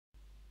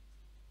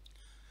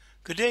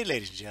Good day,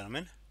 ladies and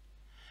gentlemen,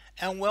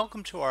 and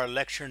welcome to our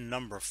lecture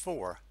number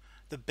 4,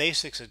 The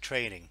Basics of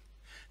Trading.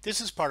 This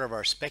is part of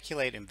our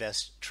Speculate,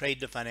 Invest, Trade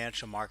the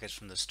Financial Markets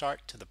from the Start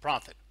to the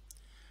Profit.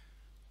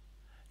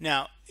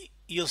 Now,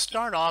 you'll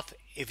start off,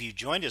 if you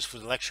joined us for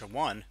lecture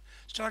 1,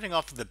 starting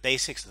off with the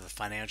basics of the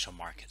financial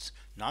markets.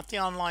 Not the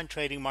online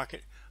trading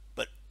market,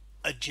 but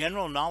a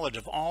general knowledge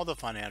of all the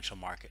financial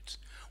markets.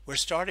 We're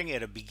starting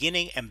at a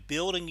beginning and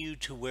building you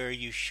to where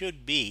you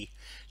should be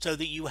so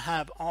that you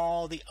have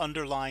all the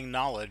underlying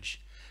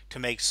knowledge to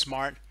make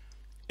smart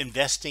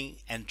investing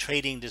and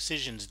trading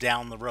decisions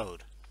down the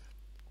road.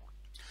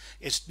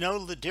 It's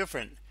no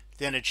different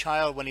than a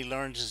child when he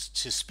learns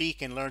to speak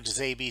and learns his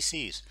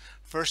ABCs.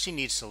 First he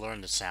needs to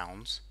learn the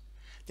sounds,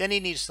 then he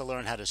needs to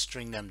learn how to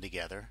string them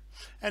together,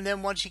 and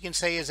then once he can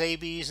say his A,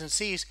 B's, and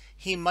C's,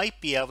 he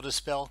might be able to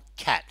spell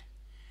cat,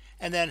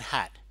 and then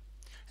hat,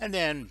 and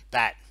then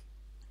bat.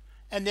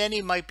 And then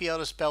he might be able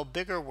to spell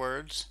bigger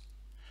words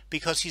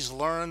because he's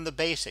learned the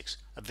basics.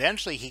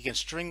 Eventually he can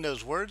string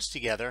those words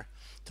together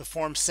to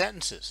form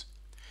sentences.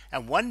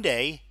 And one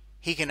day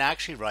he can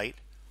actually write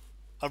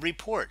a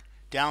report.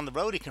 Down the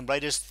road he can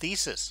write his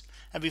thesis.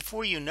 And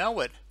before you know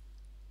it,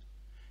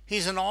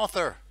 he's an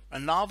author, a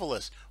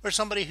novelist, or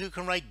somebody who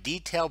can write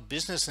detailed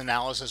business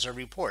analysis or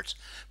reports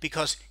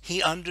because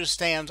he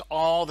understands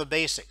all the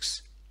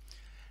basics.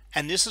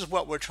 And this is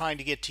what we're trying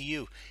to get to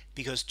you,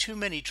 because too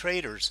many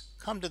traders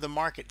come to the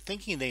market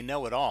thinking they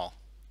know it all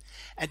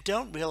and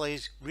don't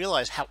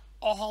realize how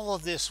all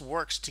of this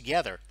works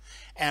together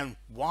and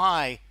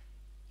why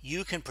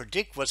you can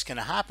predict what's going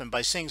to happen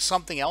by seeing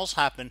something else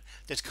happen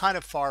that's kind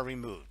of far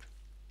removed.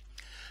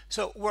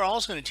 So we're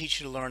also going to teach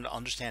you to learn to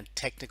understand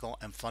technical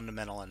and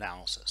fundamental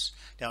analysis.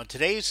 Now in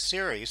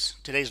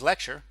today's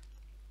lecture,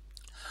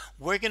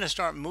 we're going to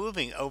start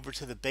moving over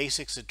to the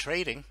basics of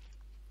trading,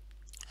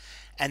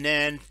 and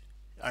then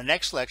our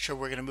next lecture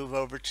we're going to move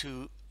over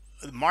to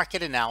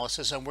market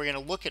analysis, and we're going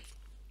to look at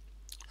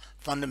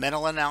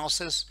fundamental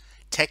analysis,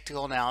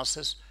 technical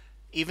analysis.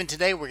 Even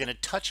today we're going to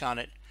touch on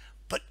it,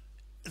 but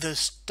the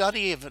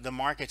study of the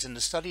markets and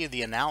the study of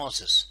the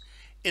analysis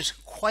is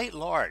quite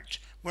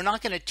large. We're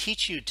not going to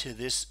teach you to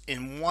this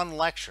in one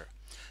lecture.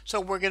 So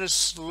we're going to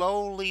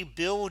slowly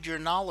build your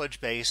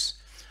knowledge base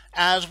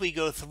as we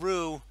go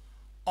through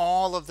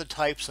all of the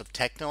types of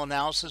technical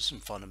analysis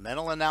and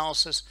fundamental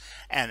analysis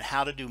and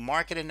how to do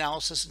market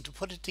analysis and to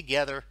put it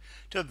together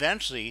to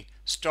eventually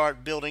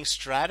start building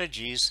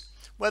strategies,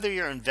 whether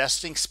you're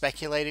investing,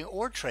 speculating,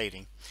 or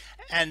trading,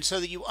 and so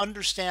that you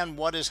understand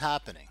what is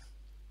happening.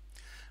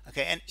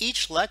 Okay, and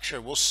each lecture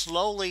will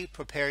slowly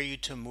prepare you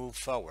to move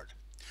forward.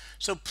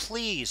 So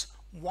please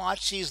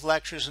watch these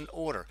lectures in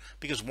order,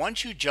 because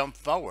once you jump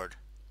forward,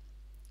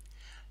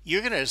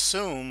 you're going to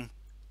assume,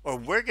 or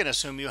we're going to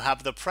assume, you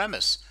have the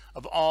premise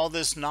of all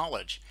this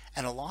knowledge,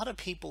 and a lot of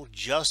people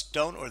just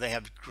don't, or they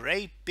have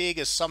great big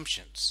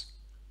assumptions.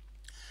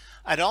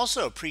 I'd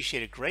also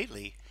appreciate it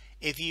greatly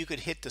if you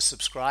could hit the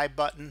subscribe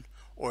button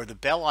or the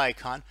bell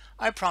icon.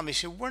 I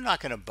promise you we're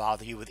not going to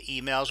bother you with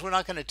emails. We're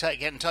not going to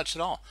get in touch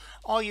at all.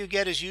 All you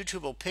get is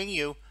YouTube will ping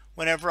you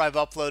whenever I've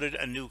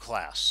uploaded a new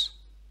class.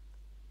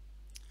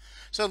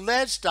 So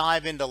let's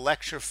dive into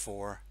lecture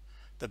 4,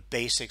 the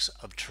basics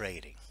of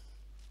trading.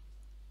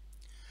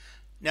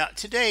 Now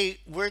today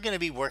we're going to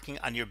be working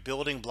on your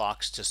building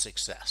blocks to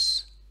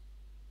success.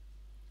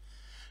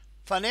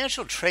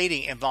 Financial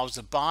trading involves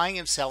the buying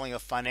and selling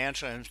of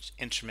financial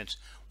instruments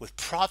with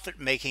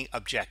profit-making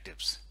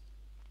objectives.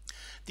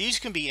 These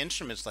can be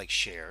instruments like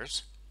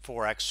shares,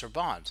 forex, or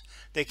bonds.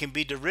 They can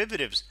be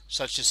derivatives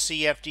such as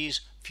CFDs,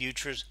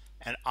 futures,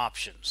 and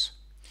options.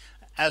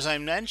 As I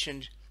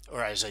mentioned,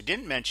 or as I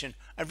didn't mention,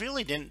 I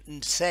really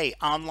didn't say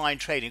online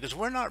trading because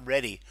we're not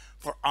ready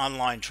for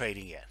online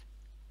trading yet.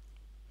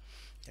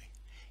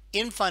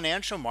 In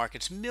financial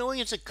markets,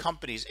 millions of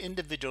companies,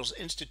 individuals,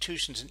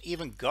 institutions, and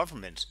even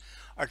governments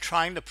are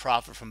trying to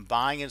profit from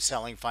buying and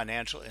selling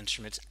financial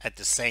instruments at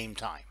the same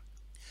time.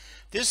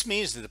 This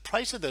means that the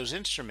price of those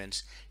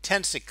instruments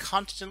tends to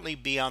constantly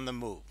be on the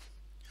move.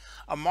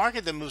 A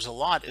market that moves a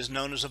lot is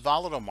known as a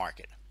volatile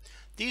market.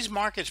 These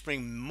markets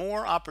bring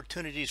more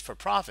opportunities for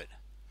profit,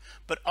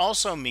 but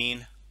also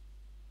mean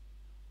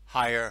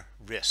higher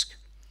risk.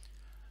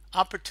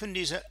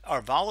 Opportunities that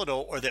are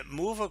volatile or that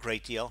move a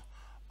great deal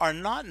are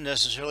not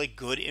necessarily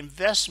good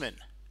investment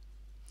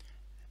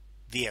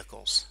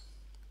vehicles.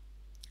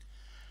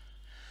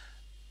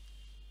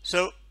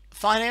 So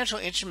financial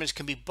instruments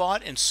can be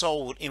bought and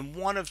sold in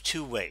one of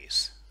two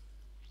ways.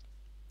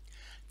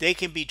 They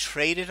can be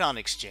traded on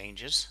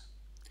exchanges.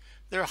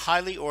 There are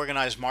highly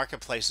organized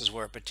marketplaces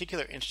where a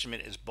particular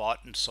instrument is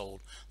bought and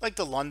sold, like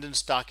the London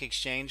Stock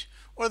Exchange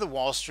or the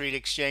Wall Street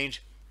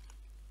Exchange,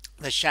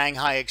 the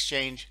Shanghai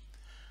Exchange.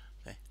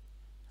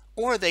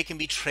 Or they can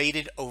be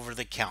traded over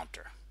the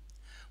counter.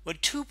 When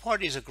two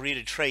parties agree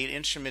to trade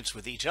instruments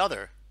with each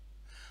other,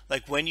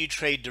 like when you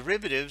trade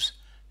derivatives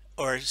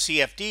or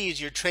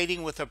CFDs, you're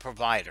trading with a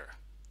provider.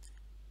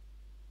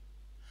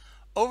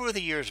 Over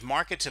the years,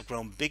 markets have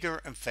grown bigger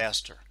and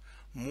faster.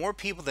 More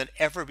people than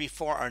ever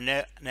before are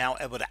now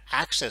able to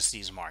access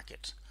these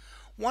markets.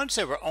 Once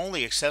they were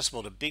only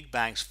accessible to big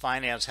banks,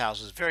 finance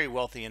houses, very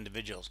wealthy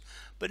individuals.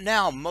 But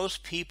now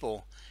most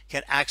people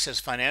can access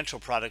financial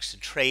products to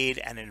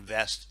trade and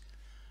invest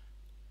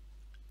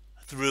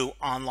through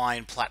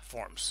online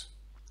platforms.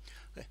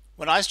 Okay.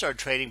 When I started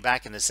trading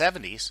back in the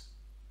 70s,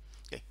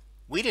 okay,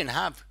 we didn't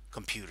have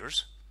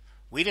computers.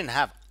 We didn't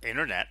have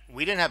internet.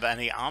 We didn't have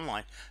any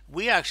online.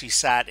 We actually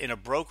sat in a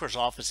broker's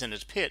office in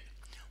his pit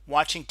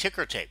watching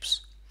ticker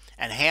tapes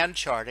and hand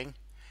charting,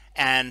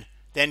 and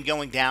then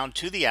going down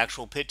to the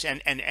actual pit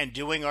and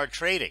doing our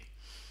trading.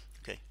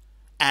 Okay.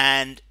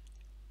 And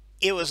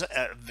it was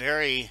a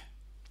very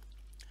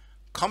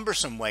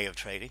cumbersome way of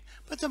trading,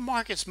 but the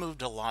markets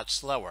moved a lot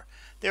slower.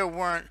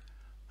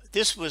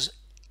 This was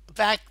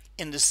back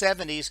in the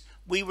 70s,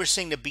 we were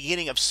seeing the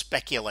beginning of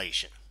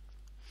speculation.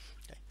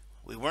 Okay.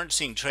 We weren't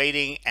seeing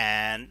trading,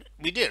 and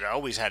we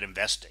always had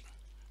investing.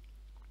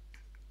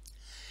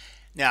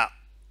 Now,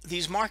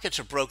 these markets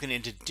are broken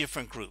into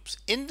different groups.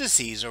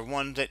 Indices are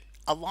one that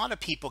a lot of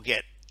people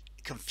get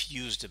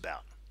confused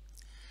about.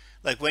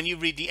 Like when you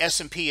read the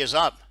S&P is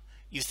up,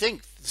 you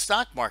think the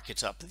stock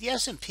market's up, but the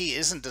S&P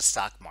isn't the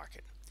stock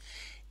market.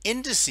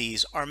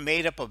 Indices are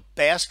made up of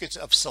baskets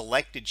of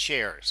selected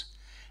shares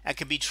and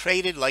can be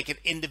traded like an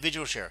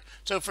individual share.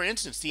 So for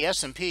instance, the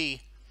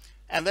S&P,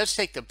 and let's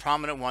take the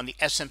prominent one, the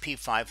S&P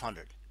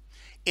 500.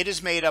 It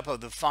is made up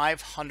of the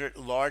 500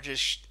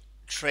 largest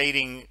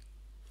trading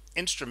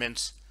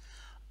instruments,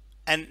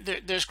 and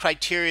there's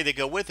criteria that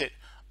go with it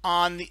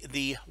on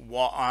the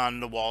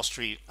Wall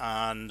Street,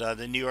 on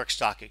the New York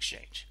Stock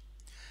Exchange.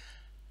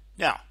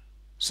 Now,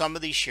 some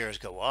of these shares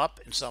go up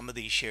and some of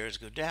these shares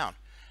go down,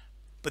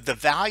 but the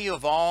value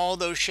of all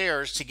those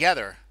shares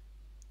together,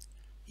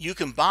 you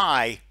can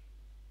buy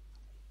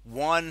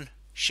one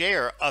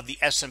share of the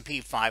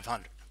S&P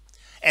 500,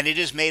 and it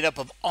is made up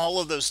of all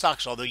of those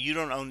stocks, although you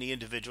don't own the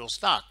individual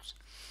stocks.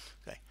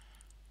 Okay,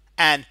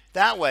 and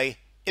that way,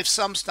 if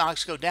some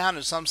stocks go down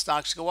and some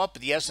stocks go up,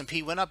 but the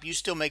S&P went up, you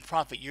still make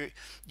profit.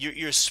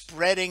 You're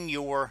spreading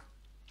your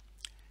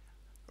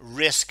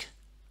risk.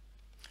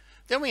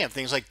 Then we have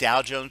things like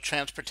Dow Jones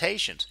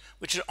Transportations,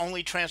 which are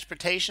only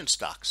transportation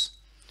stocks.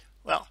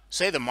 Well,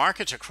 say the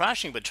markets are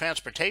crashing, but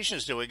transportation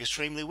is doing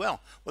extremely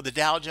well. Well, the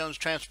Dow Jones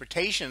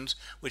Transportations,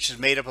 which is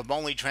made up of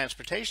only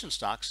transportation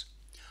stocks,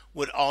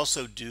 would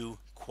also do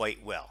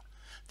quite well.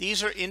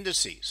 These are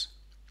indices.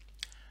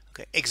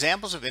 Okay.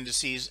 Examples of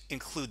indices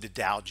include the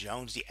Dow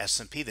Jones, the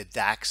S&P, the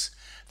DAX,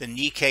 the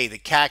Nikkei, the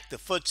CAC, the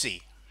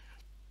FTSE.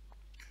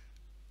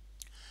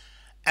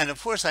 And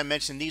of course, I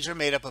mentioned these are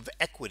made up of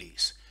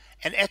equities.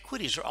 And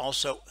equities are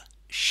also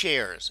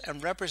shares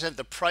and represent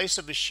the price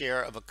of a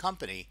share of a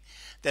company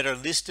that are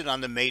listed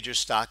on the major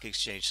stock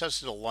exchange, such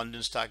as the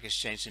London Stock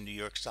Exchange, the New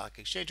York Stock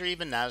Exchange, or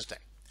even NASDAQ.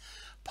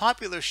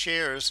 Popular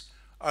shares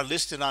are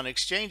listed on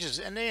exchanges,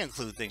 and they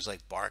include things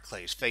like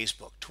Barclays,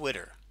 Facebook,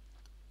 Twitter.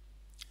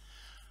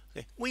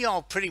 Okay. We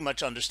all pretty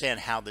much understand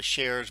how the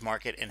shares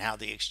market and how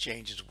the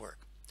exchanges work.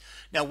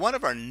 Now, one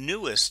of our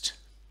newest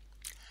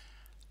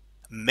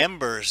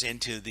members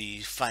into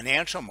the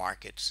financial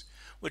markets,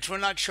 which we're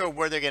not sure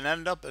where they're going to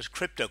end up, is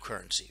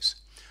cryptocurrencies.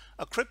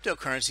 A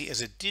cryptocurrency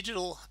is a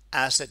digital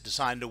asset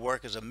designed to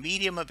work as a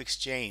medium of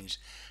exchange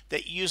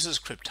that uses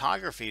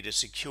cryptography to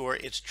secure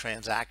its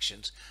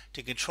transactions,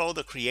 to control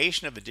the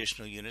creation of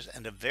additional units,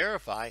 and to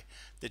verify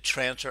the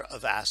transfer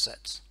of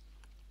assets.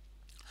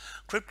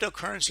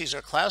 Cryptocurrencies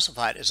are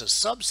classified as a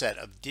subset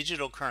of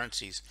digital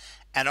currencies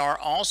and are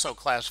also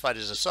classified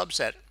as a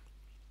subset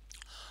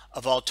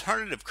of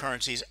alternative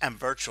currencies and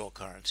virtual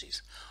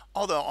currencies.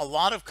 Although a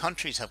lot of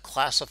countries have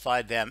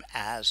classified them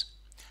as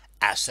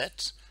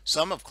assets,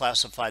 some have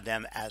classified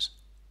them as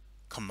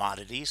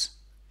commodities.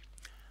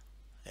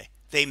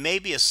 They may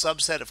be a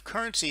subset of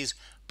currencies,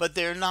 but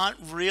they're not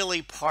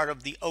really part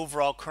of the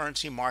overall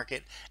currency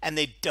market, and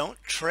they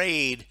don't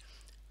trade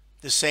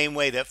the same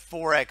way that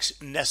forex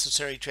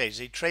necessarily trades.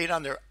 They trade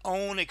on their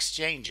own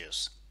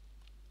exchanges.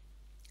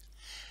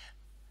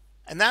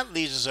 And that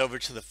leads us over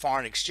to the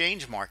foreign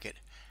exchange market.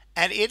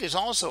 And it is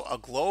also a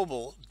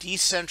global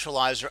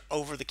decentralized or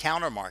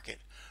over-the-counter market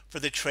for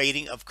the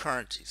trading of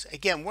currencies.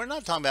 Again, we're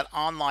not talking about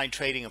online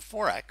trading of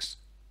forex.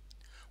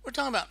 We're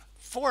talking about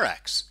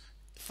forex,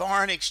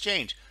 foreign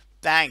exchange.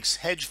 Banks,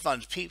 hedge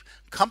funds,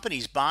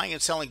 companies buying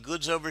and selling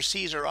goods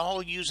overseas are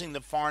all using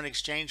the foreign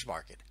exchange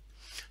market.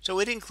 So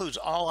it includes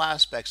all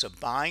aspects of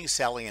buying,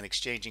 selling, and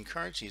exchanging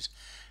currencies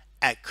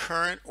at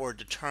current or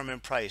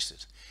determined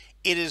prices.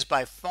 It is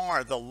by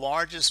far the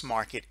largest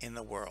market in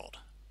the world.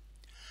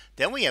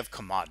 Then we have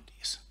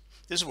commodities.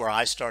 This is where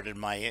I started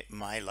my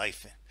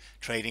life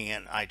trading,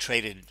 and I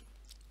traded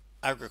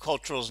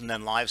agriculturals and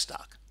then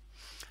livestock.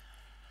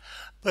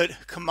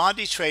 But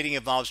commodities trading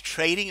involves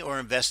trading or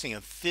investing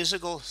in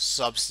physical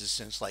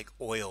substances like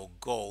oil,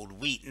 gold,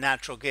 wheat,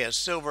 natural gas,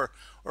 silver,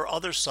 or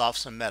other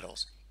softs and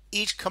metals.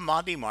 Each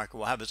commodity market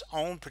will have its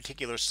own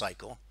particular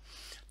cycle,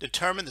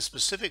 determine the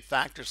specific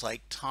factors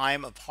like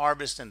time of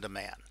harvest and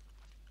demand.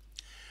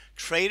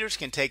 Traders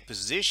can take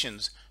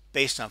positions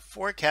based on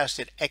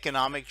forecasted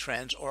economic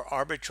trends or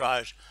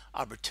arbitrage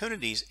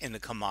opportunities in the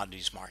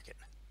commodities market.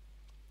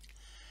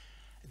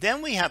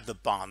 Then we have the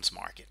bonds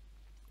market,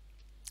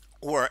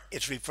 or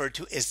it's referred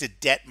to as the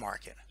debt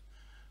market,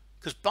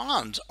 because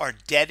bonds are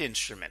debt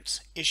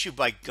instruments issued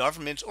by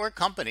governments or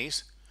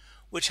companies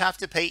which have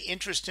to pay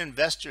interest to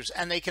investors,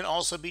 and they can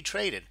also be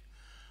traded.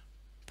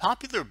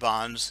 Popular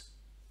bonds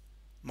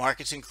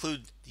markets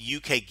include the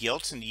UK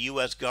gilts and the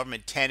US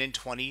government 10 and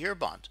 20-year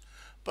bonds.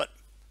 But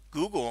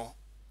Google,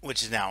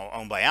 which is now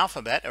owned by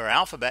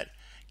Alphabet,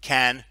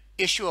 can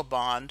issue a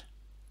bond,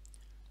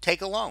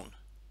 take a loan.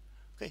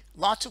 Okay,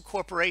 lots of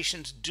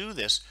corporations do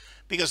this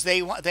because they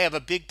have a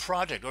big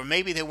project, or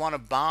maybe they want to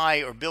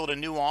buy or build a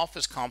new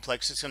office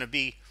complex that's going to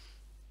be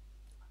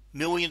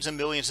millions and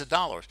millions of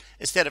dollars.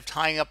 Instead of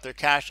tying up their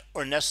cash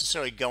or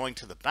necessarily going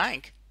to the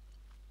bank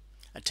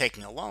and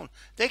taking a loan,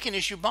 they can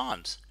issue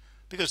bonds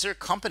because their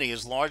company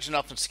is large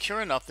enough and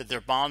secure enough that their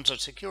bonds are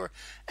secure,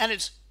 and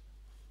it's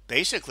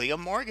basically a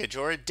mortgage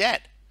or a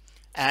debt,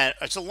 and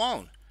it's a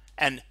loan,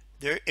 and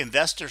their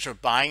investors are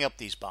buying up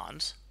these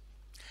bonds,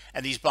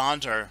 and these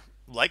bonds are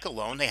like a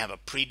loan. They have a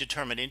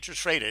predetermined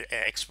interest rate, an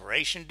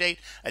expiration date,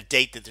 a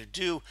date that they're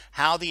due,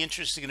 how the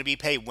interest is going to be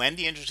paid, when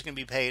the interest is going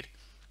to be paid.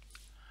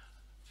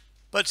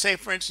 But say,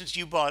 for instance,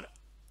 you bought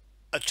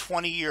a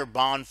 20-year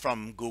bond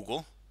from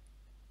Google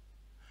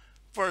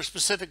for a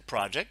specific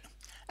project,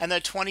 and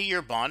that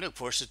 20-year bond, of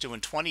course, is due in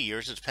 20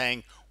 years. It's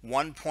paying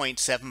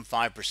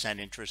 1.75%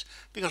 interest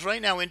because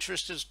right now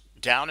interest is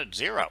down at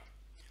 0.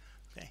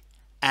 Okay,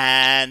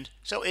 and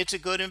so it's a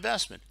good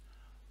investment.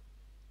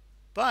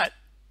 But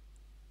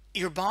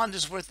your bond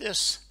is worth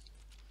this.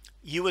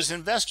 You as an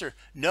investor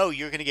know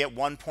you're going to get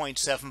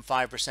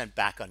 1.75%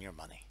 back on your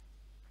money.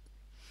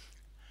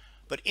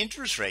 But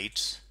interest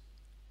rates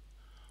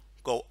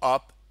go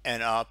up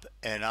and up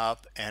and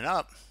up and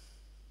up.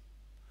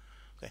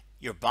 Okay,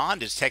 your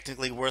bond is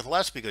technically worth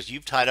less because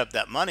you've tied up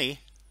that money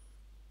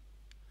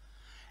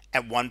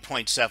at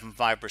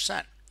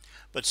 1.75%.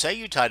 But say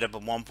you tied up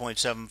at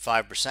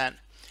 1.75%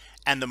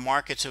 and the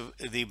markets of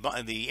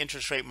the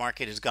interest rate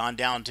market has gone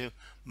down to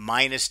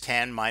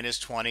 -10,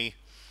 -20,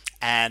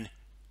 and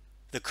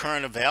the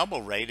current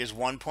available rate is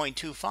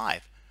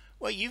 1.25.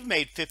 Well, you've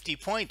made 50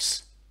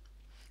 points.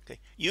 Okay,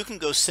 you can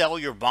go sell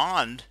your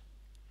bond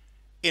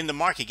in the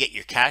market, get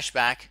your cash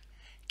back,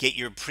 get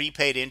your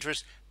prepaid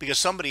interest because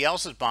somebody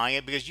else is buying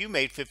it because you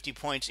made 50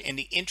 points in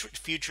the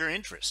future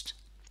interest.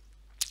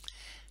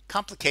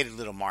 Complicated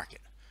little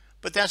market,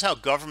 but that's how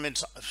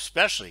governments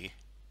especially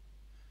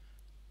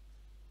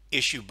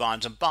issue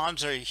bonds, and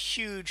bonds are a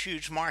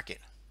huge market.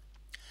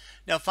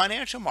 Now,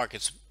 financial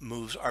markets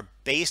moves are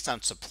based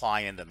on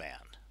supply and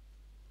demand.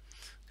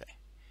 Okay,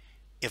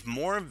 if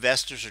more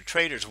investors or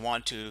traders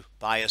want to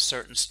buy a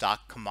certain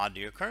stock,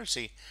 commodity, or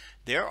currency,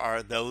 there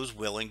are those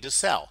willing to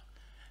sell.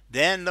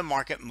 Then the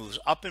market moves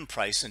up in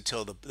price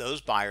until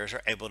those buyers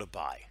are able to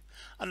buy.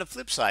 On the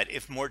flip side,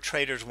 if more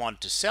traders want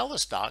to sell a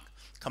stock,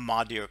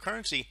 commodity, or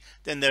currency,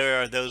 then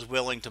there are those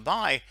willing to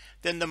buy.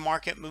 Then the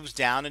market moves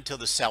down until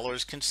the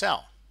sellers can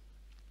sell.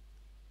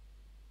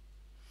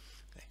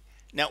 Okay.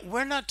 Now,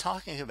 we're not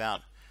talking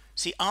about,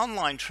 see,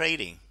 online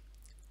trading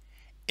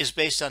is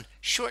based on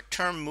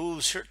short-term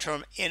moves,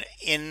 short-term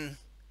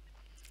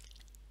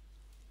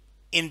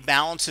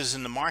imbalances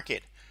in the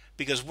market,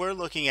 because we're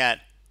looking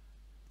at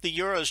the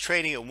euro is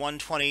trading at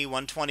 120,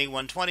 120,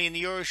 120, and the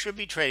euro should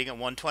be trading at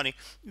 120. It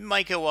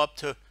might go up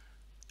to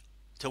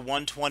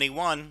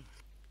 121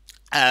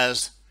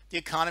 as the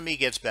economy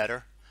gets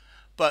better.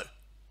 But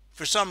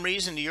for some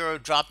reason, the euro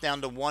dropped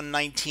down to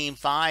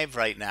 119.5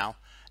 right now.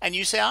 And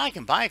you say, I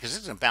can buy it because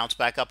it's going to bounce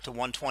back up to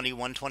 120,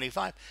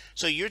 125.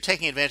 So you're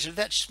taking advantage of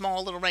that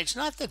small little range. It's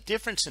not the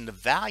difference in the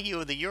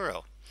value of the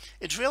euro.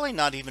 It's really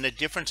not even a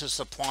difference of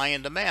supply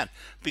and demand,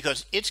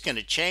 because it's going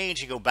to change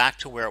and go back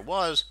to where it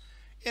was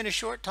in a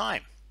short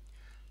time.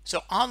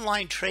 So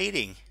online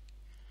trading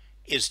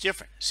is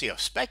different. See, a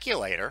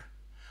speculator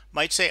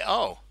might say,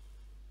 oh,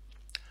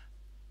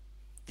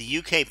 the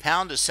UK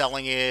pound is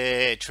selling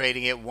it,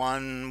 trading at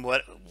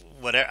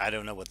whatever, I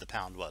don't know what the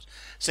pound was,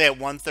 say at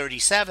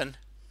 137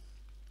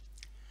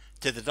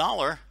 to the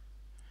dollar.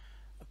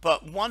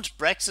 But once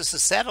Brexit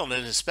is settled,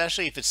 and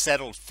especially if it's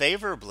settled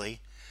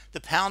favorably, the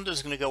pound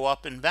is going to go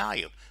up in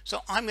value.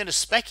 So I'm going to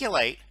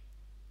speculate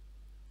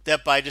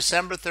that by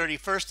December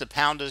 31st, the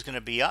pound is going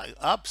to be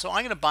up. So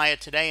I'm going to buy it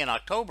today in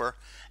October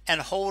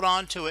and hold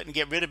on to it and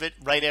get rid of it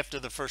right after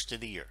the first of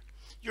the year.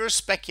 You're a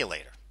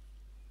speculator.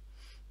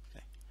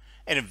 Okay.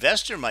 An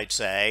investor might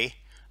say,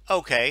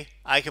 okay,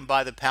 I can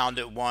buy the pound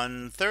at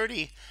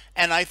 130,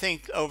 and I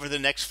think over the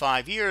next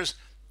 5 years,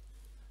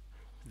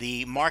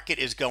 the market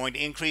is going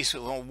to increase.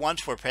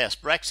 Once we're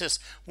past Brexit,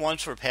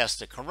 once we're past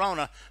the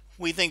corona,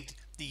 we think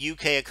the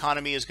UK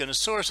economy is going to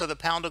soar, so the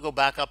pound will go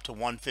back up to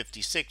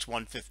 156,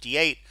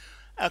 158.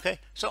 Okay,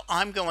 so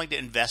I'm going to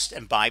invest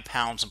and buy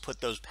pounds and put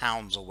those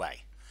pounds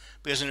away,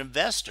 because an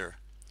investor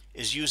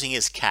is using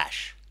his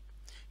cash.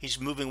 He's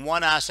moving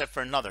one asset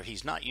for another.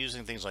 He's not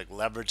using things like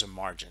leverage and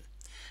margin.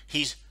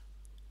 He's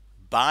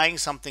buying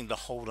something to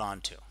hold on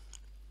to.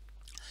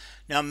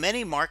 Now,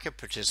 many market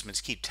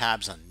participants keep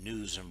tabs on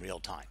news in real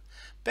time.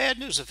 Bad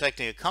news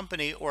affecting a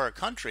company or a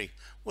country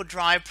will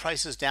drive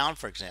prices down,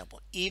 for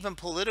example. Even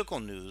political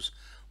news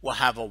will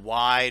have a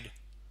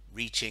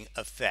wide-reaching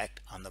effect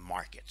on the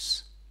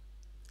markets.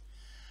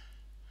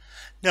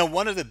 Now,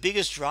 one of the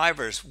biggest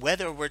drivers,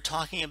 whether we're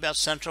talking about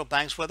central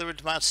banks, whether we're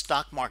talking about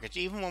stock markets,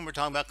 even when we're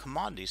talking about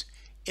commodities,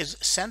 is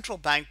central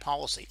bank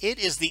policy. It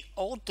is the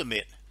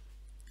ultimate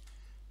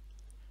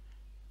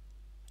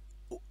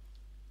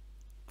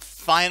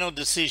final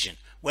decision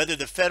whether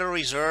the Federal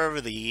Reserve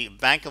or the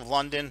Bank of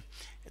London,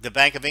 the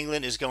Bank of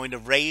England is going to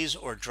raise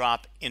or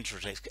drop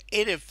interest rates.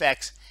 It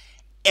affects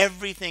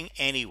everything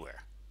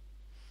anywhere.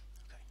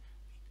 Okay.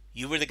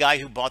 You were the guy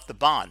who bought the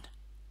bond.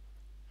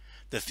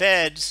 The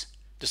Feds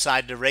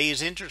decide to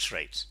raise interest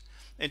rates.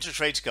 Interest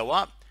rates go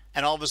up,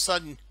 and all of a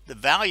sudden the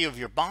value of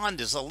your bond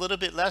is a little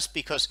bit less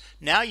because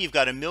now you've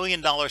got $1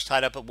 million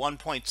tied up at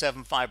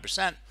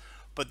 1.75%,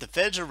 but the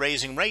Feds are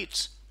raising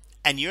rates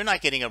and you're not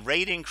getting a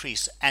rate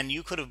increase, and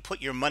you could have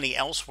put your money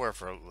elsewhere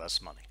for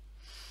less money.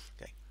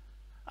 Okay.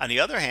 On the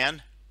other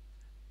hand,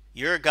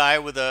 you're a guy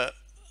with a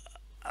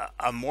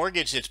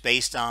mortgage that's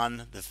based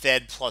on the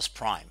Fed plus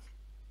prime.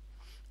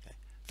 Okay.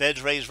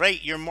 Feds raise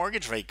rate, your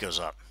mortgage rate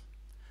goes up.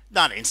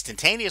 Not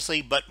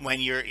instantaneously, but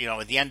when you're,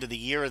 at the end of the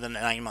year or the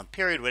 9-month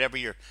period, whatever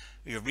your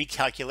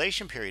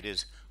recalculation period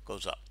is,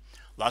 goes up.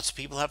 Lots of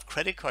people have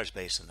credit cards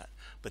based on that.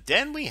 But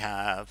then we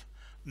have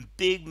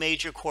big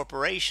major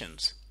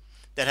corporations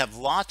that have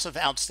lots of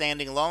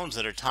outstanding loans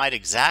that are tied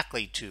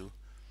exactly to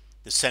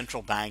the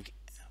central bank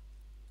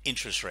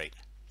interest rate.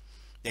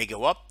 They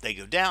go up, they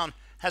go down,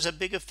 has a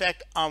big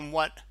effect on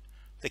what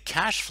the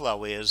cash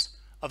flow is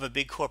of a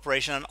big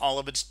corporation on all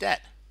of its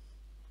debt.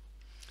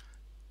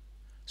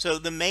 So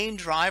the main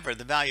driver,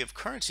 the value of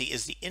currency,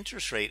 is the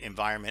interest rate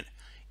environment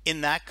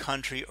in that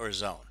country or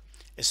zone,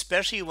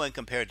 especially when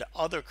compared to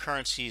other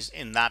currencies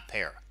in that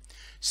pair.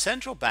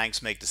 Central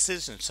banks make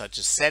decisions such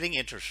as setting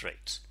interest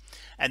rates,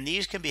 and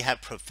these can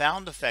have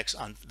profound effects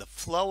on the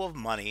flow of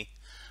money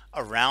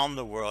around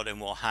the world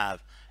and will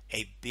have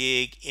a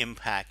big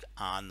impact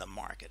on the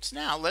markets.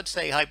 Now, let's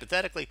say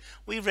hypothetically,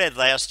 we read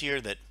last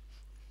year that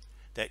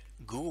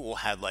Google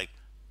had like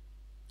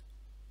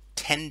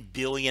 $10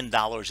 billion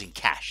in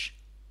cash.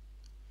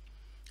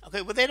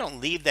 Okay, well, they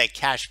don't leave that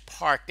cash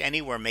parked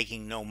anywhere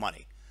making no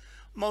money.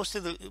 Most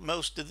of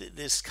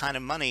this kind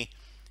of money,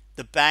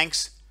 the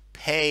banks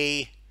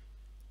pay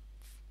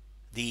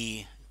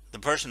the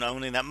person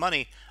owning that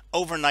money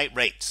overnight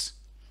rates.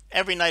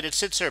 Every night it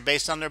sits there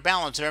based on their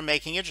balance. They're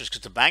making interest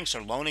because the banks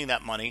are loaning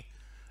that money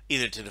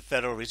either to the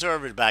Federal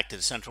Reserve or back to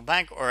the central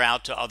bank or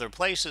out to other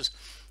places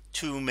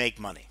to make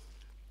money.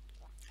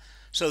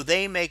 So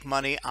they make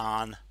money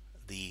on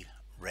the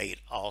rate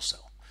also.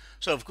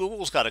 So if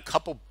Google's got a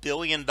couple $2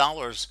 billion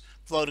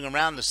floating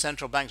around, the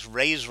central banks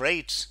raise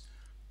rates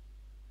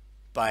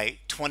by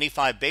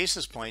 25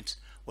 basis points,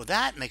 well,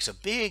 that makes a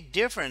big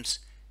difference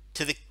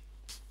to the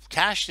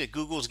cash that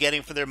Google's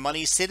getting for their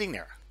money sitting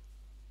there.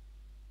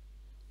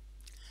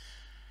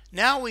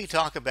 Now we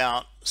talk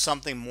about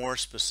something more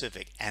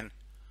specific, and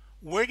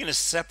we're going to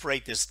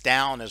separate this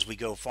down as we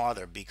go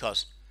farther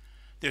because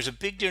there's a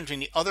big difference between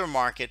the other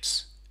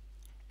markets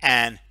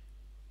and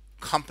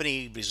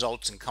company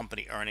results and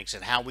company earnings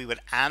and how we would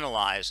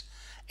analyze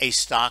a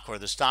stock or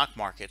the stock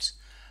markets,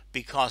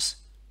 because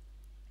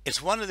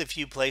it's one of the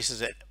few places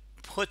that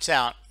puts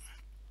out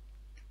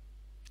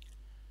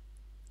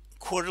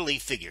quarterly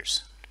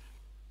figures.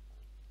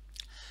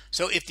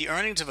 So if the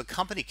earnings of a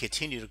company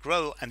continue to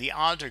grow and the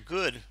odds are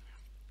good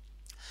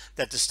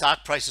that the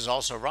stock price is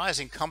also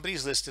rising,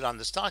 companies listed on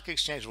the stock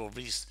exchange will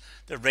release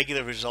their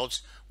regular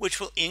results, which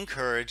will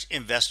encourage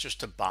investors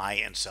to buy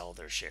and sell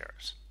their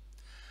shares.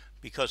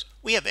 Because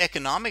we have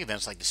economic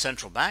events like the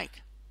central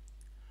bank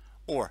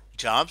or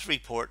jobs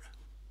report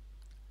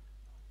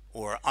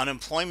or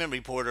unemployment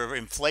report or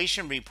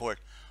inflation report.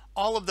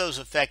 All of those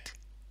affect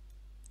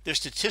their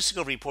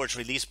statistical reports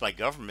released by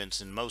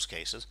governments in most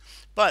cases,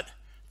 but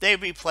they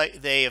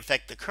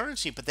affect the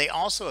currency, but they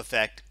also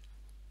affect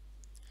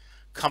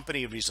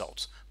company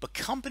results. But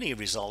company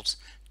results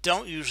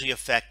don't usually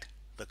affect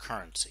the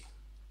currency.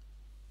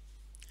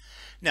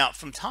 Now,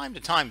 from time to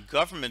time,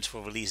 governments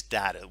will release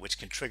data which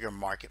can trigger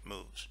market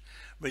moves.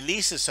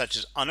 Releases such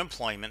as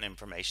unemployment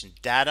information,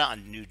 data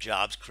on new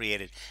jobs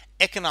created,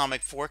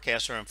 economic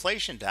forecasts, or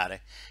inflation data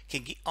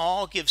can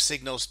all give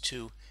signals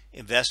to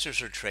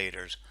investors or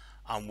traders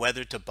on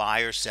whether to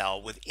buy or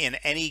sell within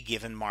any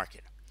given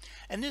market.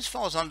 And this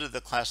falls under the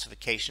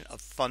classification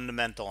of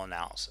fundamental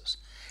analysis.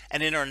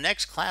 And in our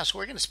next class,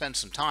 we're going to spend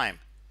some time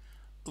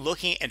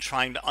looking and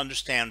trying to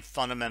understand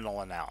fundamental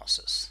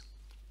analysis.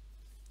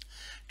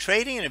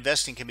 Trading and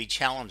investing can be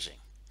challenging,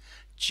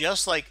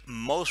 just like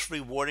most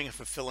rewarding and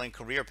fulfilling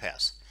career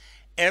paths.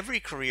 Every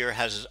career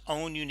has its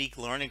own unique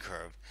learning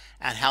curve,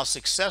 and how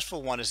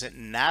successful one is at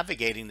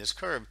navigating this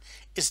curve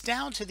is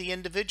down to the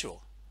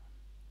individual.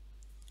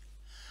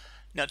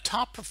 Now,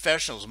 top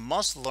professionals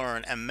must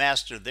learn and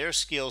master their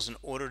skills in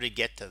order to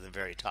get to the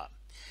very top.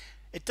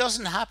 It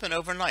doesn't happen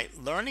overnight.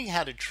 Learning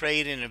how to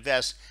trade and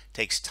invest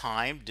takes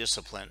time,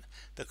 discipline,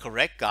 the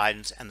correct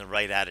guidance, and the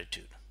right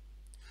attitude.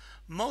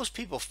 Most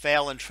people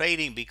fail in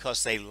trading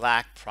because they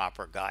lack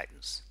proper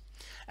guidance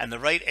and the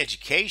right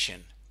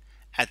education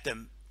at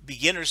the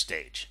beginner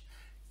stage.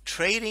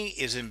 Trading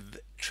is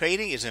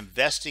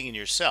investing in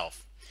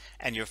yourself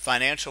and your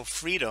financial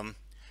freedom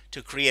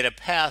to create a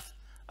path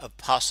of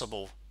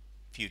possible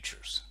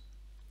futures.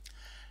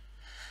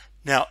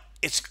 Now,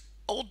 it's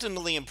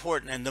ultimately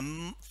important, and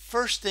the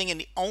first thing and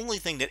the only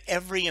thing that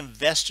every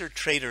investor,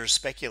 trader, or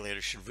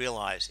speculator should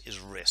realize is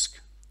risk.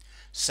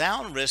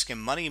 Sound risk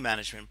and money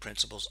management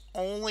principles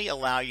only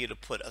allow you to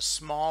put a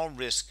small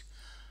risk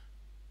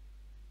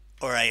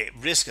or a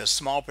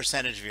small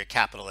percentage of your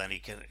capital at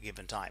any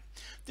given time.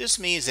 This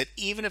means that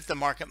even if the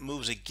market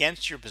moves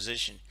against your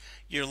position,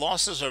 your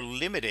losses are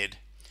limited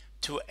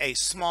to a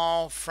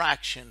small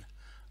fraction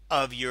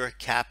of your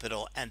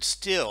capital and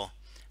still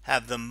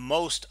have the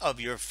most of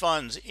your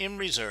funds in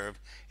reserve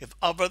if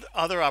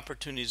other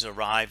opportunities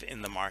arrive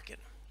in the market.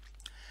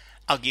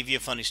 I'll give you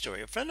a funny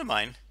story. A friend of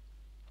mine,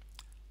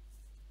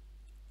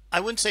 I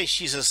wouldn't say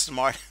she's a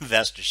smart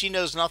investor. She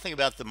knows nothing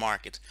about the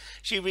markets.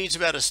 She reads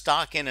about a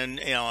stock in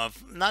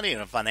not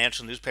even a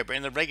financial newspaper,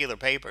 in the regular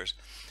papers,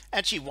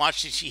 and she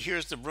watches it. She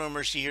hears the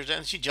rumors. She hears it,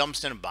 and she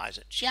jumps in and buys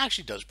it. She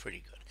actually does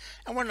pretty good.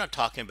 And we're not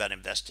talking about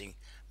investing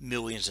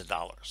millions of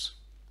dollars,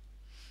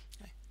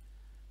 okay?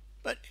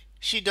 But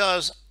she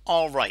does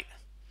all right,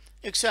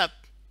 except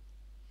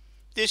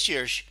this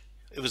year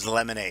it was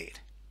lemonade,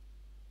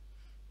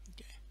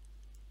 okay?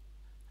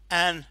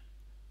 And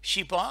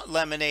she bought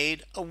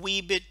lemonade a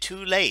wee bit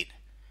too late,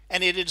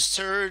 and it had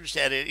surged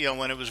at it,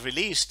 when it was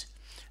released,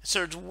 it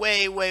surged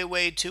way, way,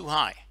 way too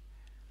high,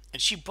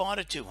 and she bought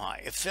it too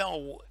high. It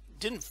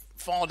didn't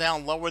fall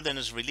down lower than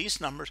its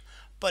release numbers,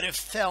 but it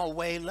fell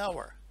way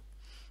lower.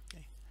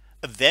 Okay.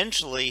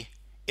 Eventually,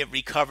 it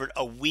recovered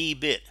a wee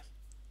bit,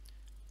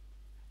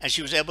 and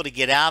she was able to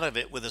get out of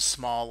it with a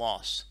small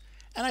loss.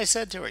 And I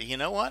said to her, you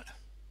know what?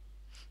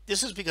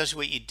 This is because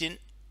you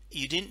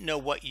didn't know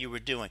what you were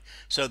doing.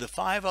 So the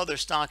 5 other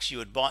stocks you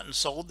had bought and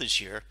sold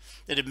this year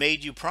that had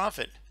made you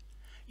profit,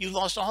 you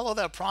lost all of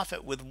that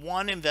profit with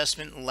one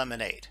investment in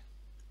lemonade.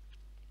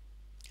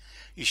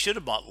 You should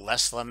have bought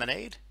less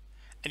lemonade,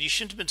 and you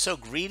shouldn't have been so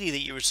greedy that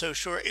you were so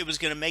sure it was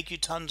going to make you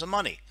tons of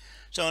money.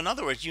 So in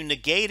other words, you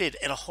negated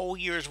a whole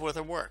year's worth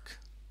of work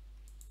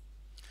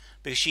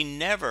because she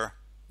never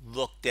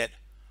looked at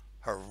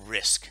her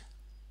risk.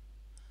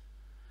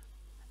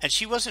 And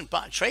she wasn't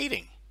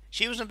trading.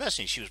 She was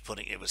investing. She was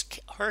it was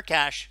her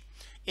cash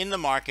in the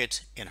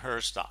market in her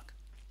stock.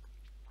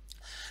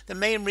 The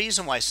main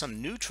reason why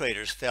some new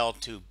traders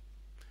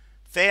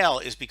fail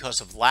is because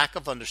of lack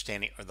of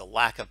understanding or the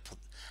lack of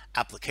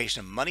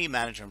application of money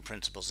management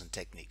principles and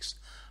techniques.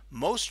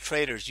 Most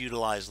traders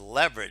utilize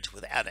leverage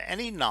without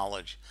any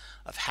knowledge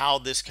of how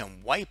this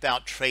can wipe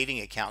out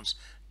trading accounts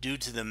due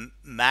to the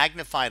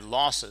magnified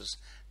losses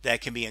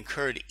that can be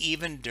incurred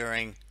even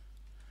during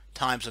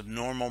times of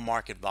normal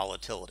market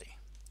volatility.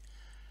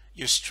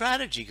 Your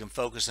strategy can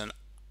focus on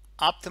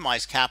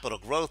optimized capital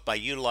growth by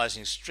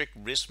utilizing strict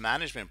risk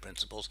management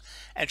principles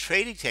and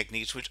trading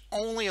techniques which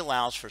only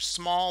allows for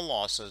small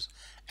losses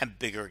and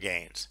bigger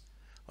gains.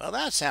 Well,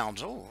 that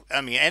sounds,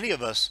 any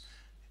of us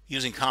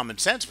using common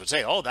sense would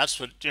say, oh, that's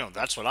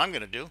what I'm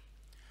going to do.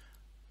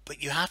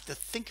 But you have to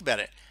think about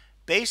it.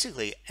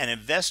 Basically, an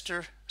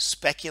investor,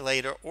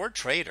 speculator, or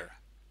trader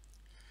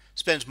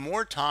spends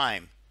more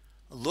time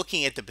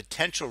looking at the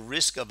potential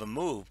risk of a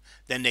move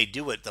than they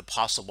do at the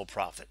possible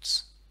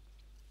profits.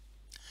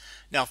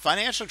 Now,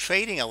 financial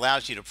trading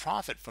allows you to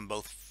profit from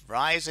both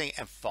rising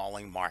and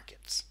falling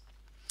markets.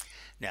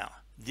 Now,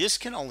 this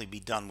can only be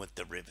done with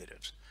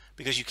derivatives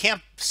because you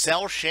can't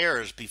sell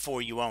shares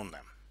before you own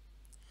them.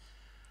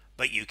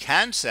 But you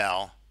can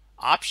sell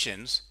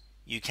options,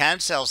 you can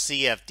sell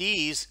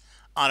CFDs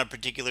on a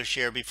particular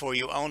share before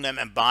you own them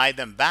and buy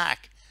them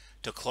back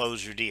to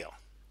close your deal.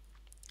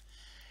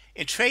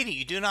 In trading,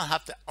 you do not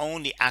have to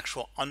own the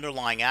actual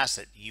underlying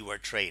asset you are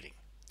trading.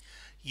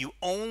 You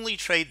only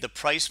trade the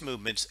price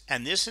movements,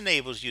 and this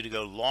enables you to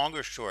go long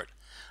or short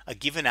a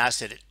given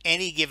asset at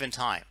any given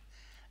time.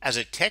 As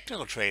a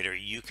technical trader,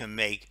 you can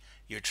make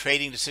your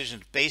trading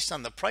decisions based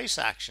on the price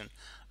action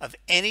of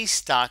any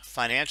stock,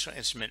 financial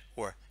instrument,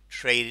 or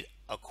trade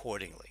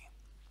accordingly.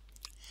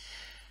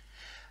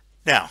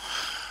 Now,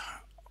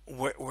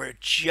 we're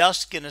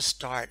just going to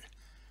start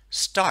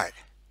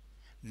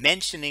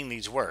mentioning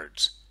these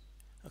words.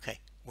 Okay,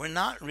 we're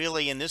not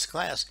really in this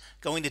class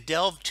going to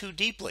delve too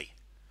deeply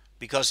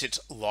because it's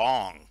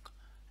long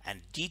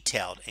and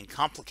detailed and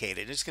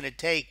complicated. It's going to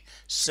take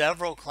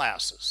several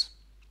classes.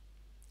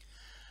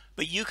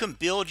 But you can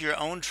build your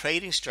own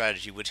trading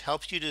strategy which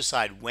helps you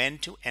decide when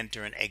to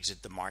enter and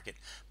exit the market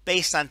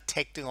based on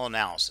technical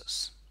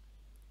analysis.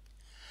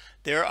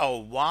 There are a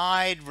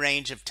wide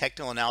range of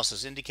technical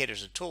analysis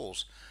indicators and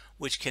tools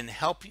which can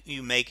help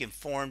you make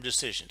informed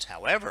decisions.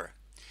 However,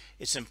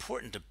 it's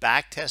important to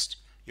backtest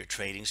your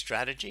trading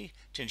strategy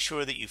to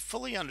ensure that you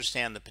fully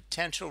understand the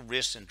potential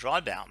risks and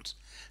drawdowns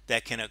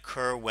that can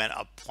occur when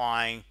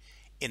applying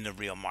in the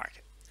real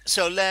market.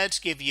 So let's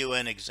give you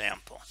an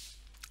example.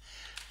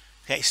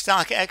 Okay,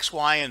 stock X,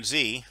 Y, and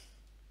Z.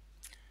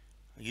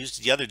 I used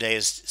it the other day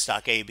as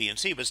stock A, B, and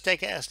C, but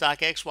take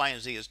stock X, Y,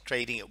 and Z is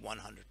trading at $100.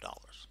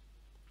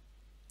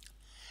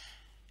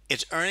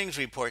 Its earnings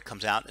report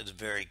comes out and it's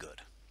very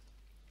good.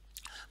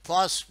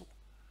 Plus,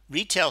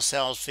 retail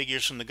sales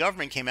figures from the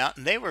government came out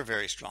and they were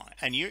very strong.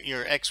 And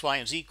your X, Y,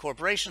 and Z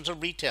corporations are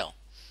retail,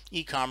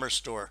 e-commerce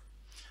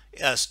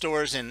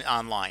stores and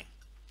online.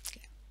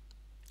 Okay.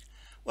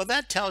 Well,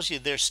 that tells you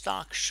their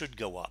stock should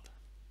go up.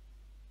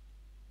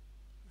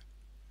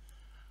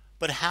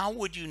 But how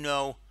would you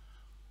know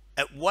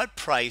at what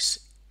price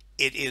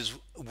it is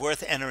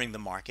worth entering the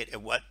market,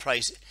 at what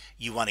price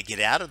you want to get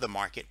out of the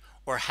market,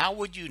 or how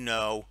would you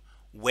know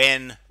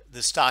when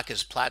the stock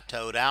has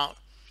plateaued out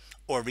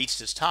or reached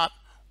its top,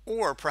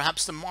 or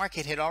perhaps the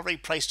market had already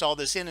priced all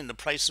this in and the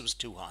price was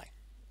too high?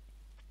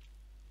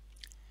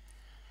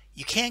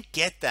 You can't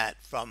get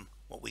that from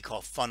what we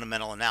call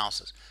fundamental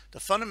analysis.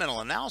 The fundamental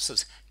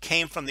analysis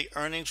came from the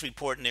earnings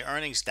report and the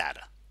earnings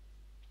data.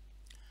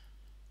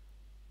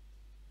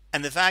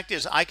 And the fact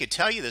is, I could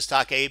tell you the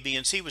stock A, B,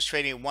 and C was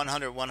trading at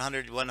 100,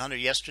 100, 100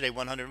 yesterday,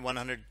 100,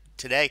 100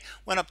 today,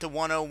 went up to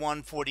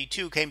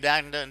 101.42, came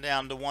down to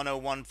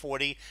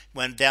 101.40,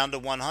 went down to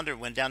 100,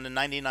 went down to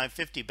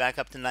 99.50, back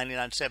up to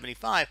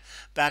 99.75,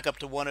 back up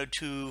to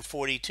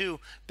 102.42,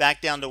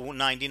 back down to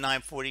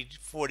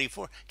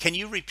 99.44. Can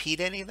you repeat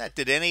any of that?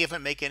 Did any of it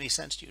make any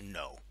sense to you?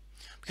 No,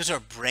 because our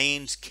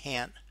brains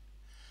can't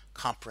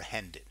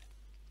comprehend it.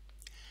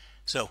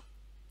 So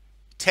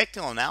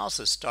technical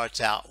analysis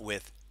starts out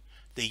with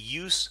the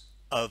use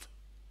of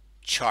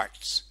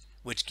charts,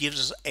 which gives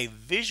us a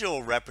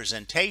visual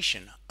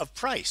representation of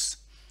price.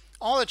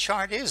 All a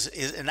chart is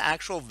an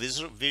actual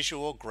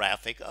visual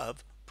graphic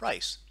of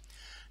price.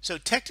 So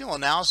technical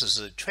analysis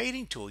is a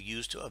trading tool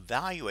used to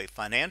evaluate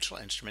financial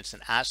instruments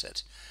and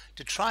assets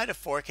to try to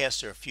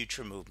forecast their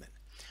future movement.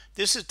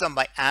 This is done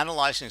by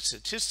analyzing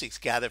statistics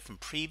gathered from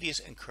previous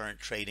and current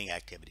trading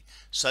activity,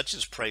 such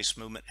as price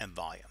movement and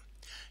volume.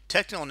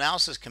 Technical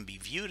analysis can be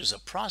viewed as a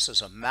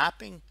process of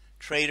mapping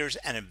traders'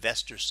 and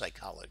investors'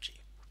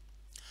 psychology.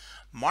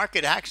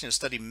 Market action is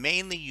studied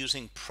mainly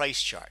using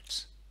price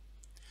charts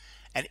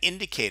and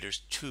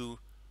indicators to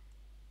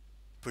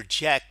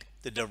project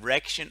the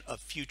direction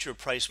of future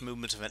price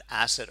movements of an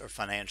asset or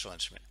financial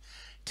instrument.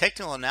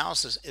 Technical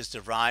analysis is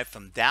derived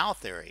from Dow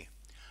theory,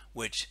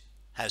 which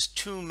has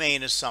two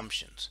main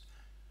assumptions.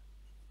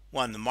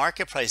 One, the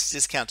market price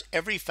discounts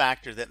every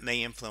factor that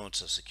may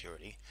influence a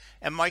security,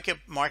 and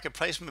market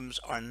price movements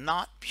are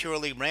not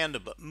purely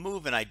random but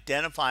move in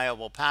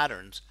identifiable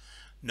patterns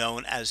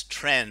known as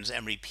trends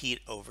and repeat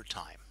over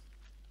time.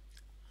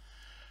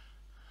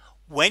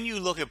 When you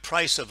look at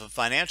price of a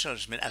financial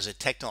instrument as a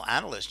technical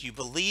analyst, you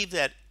believe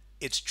that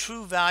its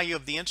true value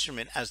of the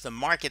instrument as the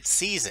market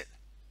sees it.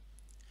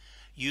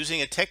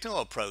 Using a technical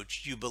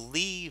approach, you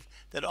believe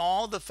that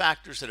all the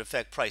factors that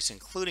affect price,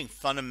 including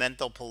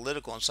fundamental,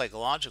 political, and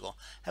psychological,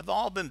 have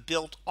all been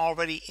built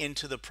already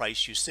into the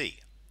price you see.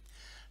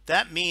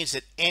 That means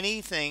that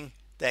anything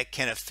that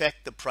can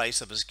affect the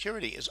price of a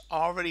security has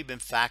already been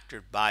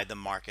factored by the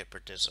market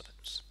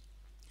participants.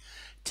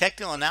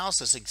 Technical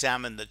analysis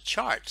examines the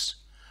charts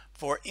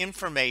for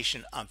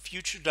information on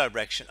future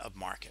direction of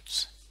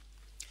markets.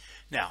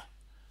 Now,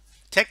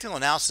 technical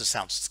analysis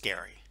sounds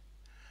scary.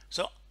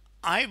 So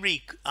I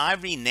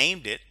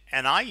renamed it,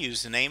 and I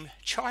use the name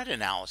chart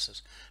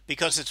analysis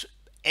because it's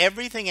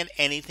everything and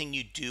anything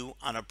you do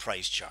on a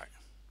price chart.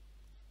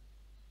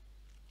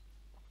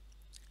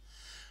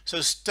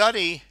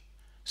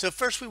 So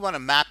first we want to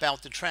map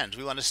out the trends.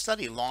 We want to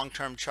study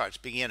long-term charts,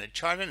 begin a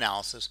chart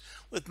analysis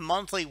with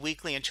monthly,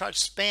 weekly, and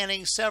charts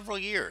spanning several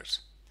years.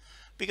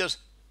 Because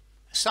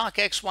stock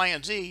X, Y,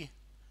 and Z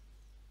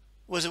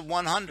was at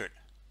 100.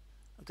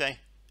 Okay.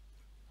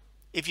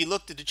 If you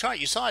looked at the chart,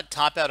 you saw it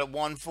top out at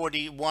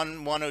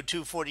 141,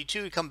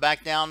 102.42, come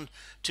back down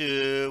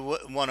to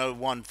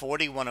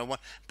 101.40, 101,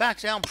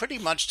 back down pretty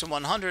much to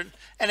 100,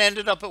 and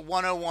ended up at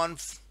 101,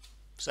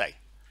 say.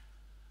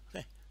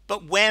 Okay.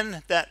 But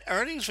when that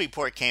earnings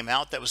report came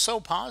out that was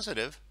so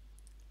positive,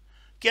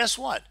 guess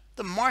what?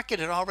 The market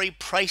had already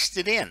priced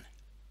it in.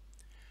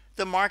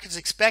 The markets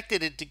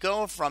expected it to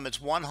go from its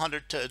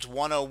 100 to its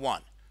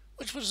 101,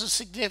 which was a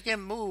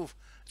significant move.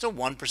 It's a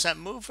 1%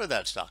 move for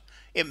that stock.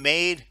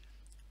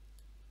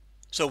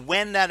 So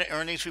when that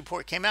earnings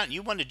report came out and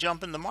you wanted to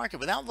jump in the market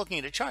without looking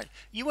at a chart,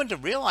 you wanted to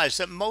realize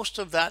that most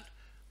of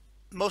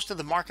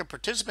the market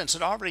participants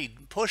had already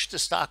pushed the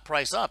stock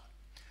price up.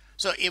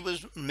 So it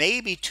was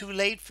maybe too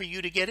late for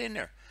you to get in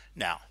there.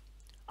 Now,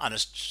 on a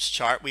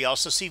chart, we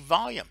also see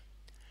volume.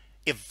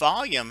 If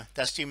volume,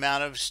 that's the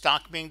amount of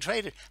stock being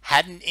traded,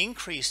 hadn't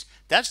increased,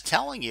 that's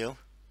telling you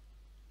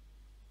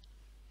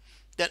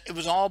that it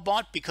was all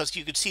bought, because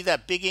you could see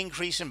that big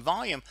increase in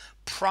volume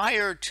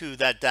prior to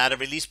that data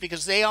release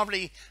because they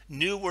already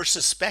knew or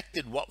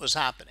suspected what was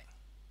happening.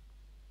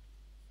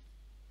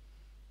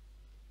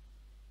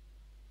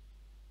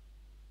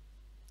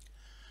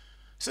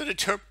 So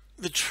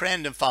the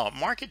trend and follow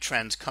market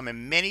trends come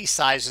in many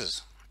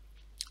sizes: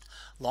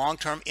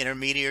 long-term,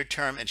 intermediate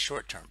term, and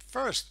short-term.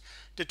 First,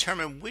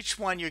 determine which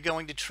one you're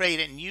going to trade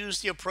and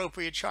use the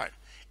appropriate chart.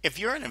 If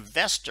you're an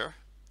investor,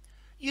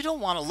 you don't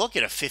want to look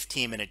at a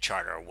 15-minute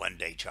chart or a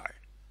one-day chart.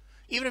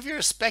 Even if you're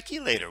a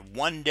speculator,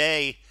 one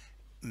day,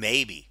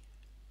 maybe.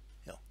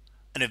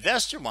 An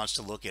investor wants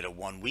to look at a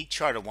 1 week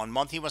chart or 1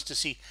 month. He wants to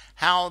see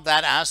how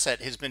that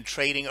asset has been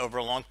trading over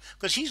a long,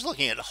 because he's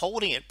looking at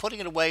holding it, putting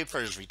it away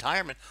for his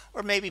retirement,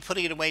 or maybe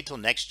putting it away until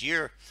next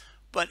year.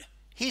 But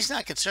he's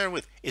not concerned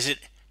with,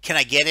 can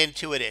I get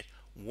into it at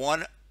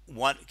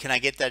can I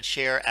get that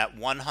share at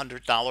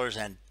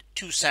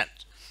 $100.02?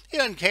 He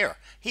doesn't care.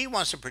 He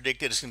wants to predict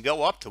that it's going to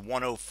go up to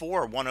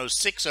 104 or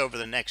 106 over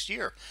the next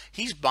year.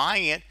 He's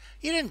buying it.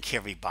 He doesn't care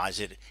if he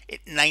buys it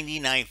at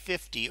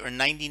 99.50 or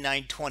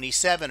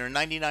 99.27 or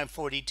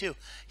 99.42.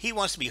 He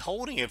wants to be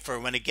holding it for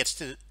when it gets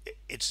to,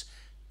 it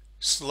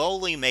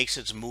slowly makes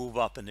its move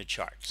up in the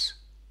charts.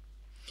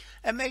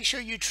 And make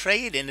sure you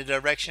trade in the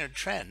direction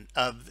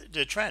of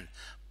the trend.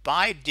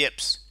 Buy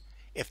dips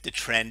if the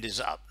trend is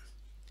up.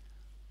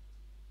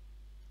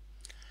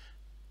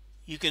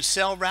 You can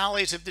sell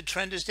rallies if the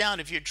trend is down.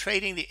 If you're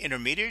trading the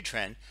intermediate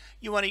trend,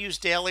 you want to use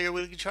daily or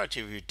weekly charts.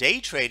 If you're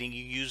day trading,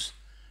 you use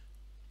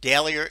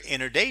daily or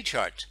intraday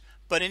charts.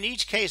 But in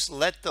each case,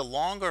 let the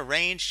longer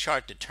range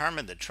chart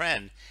determine the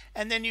trend,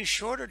 and then use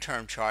shorter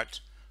term charts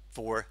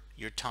for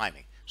your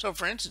timing. So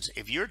for instance,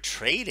 if you're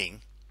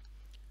trading,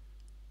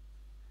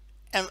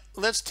 and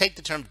let's take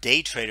the term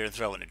day trader and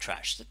throw it in the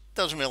trash. It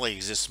doesn't really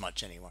exist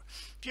much anymore.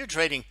 If you're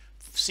trading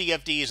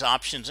CFDs,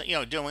 options,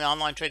 doing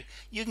online trading,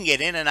 you can get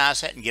in an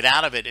asset and get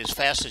out of it as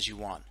fast as you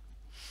want.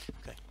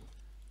 Okay.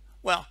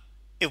 Well,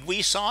 if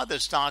we saw the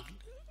stock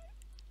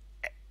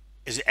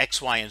is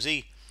X, Y, and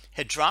Z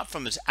had dropped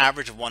from its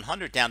average of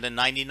 100 down to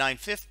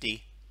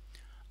 99.50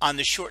 on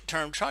the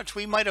short-term charts,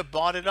 we might have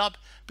bought it up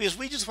because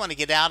we just want to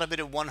get out of it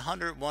at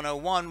 100,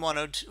 101,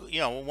 102,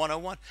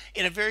 101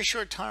 in a very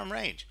short time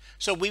range.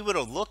 So we would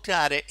have looked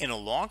at it in a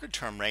longer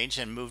term range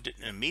and moved it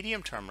in a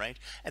medium term range,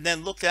 and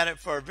then looked at it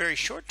for a very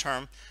short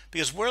term,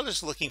 because we're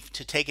just looking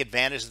to take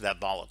advantage of that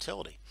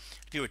volatility.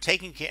 If you were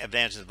taking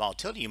advantage of the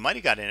volatility, you might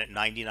have got in at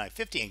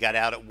 99.50 and got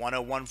out at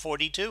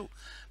 101.42,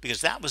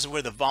 because that was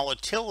where the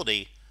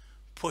volatility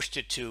pushed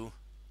it to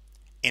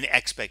in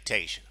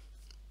expectation.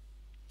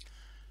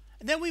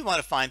 And then we want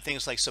to find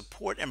things like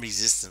support and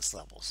resistance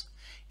levels.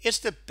 It's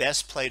the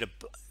best place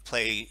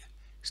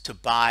to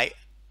buy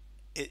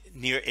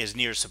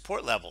near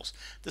support levels.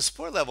 The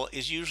support level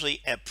is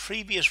usually a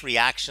previous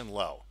reaction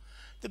low.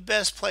 The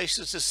best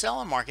places to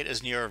sell a market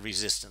is near a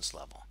resistance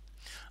level.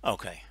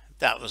 Okay,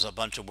 that was a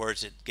bunch of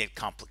words that get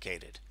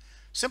complicated.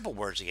 Simple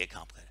words that get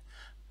complicated.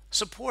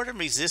 Support and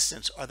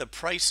resistance are the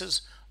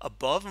prices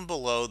above and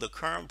below the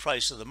current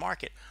price of the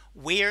market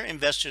where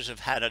investors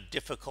have had a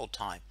difficult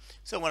time.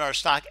 So when our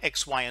stock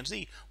X, Y, and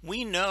Z,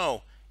 we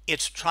know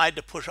it's tried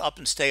to push up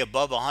and stay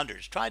above 100.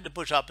 It's tried to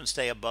push up and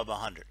stay above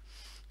 100.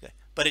 Okay.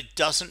 But it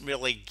doesn't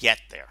really get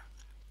there.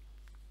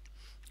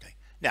 Okay.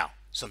 Now,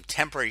 some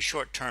temporary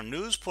short-term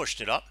news pushed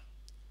it up.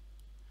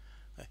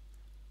 Okay.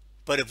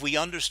 But if we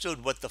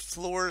understood what the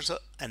floors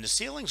and the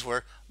ceilings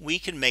were, we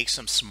can make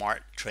some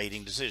smart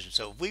trading decisions.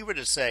 So if we were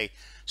to say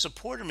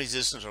support and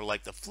resistance are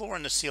like the floor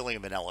and the ceiling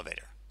of an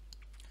elevator.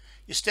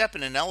 You step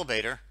in an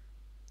elevator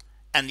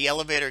and the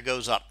elevator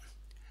goes up.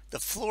 The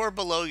floor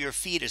below your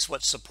feet is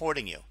what's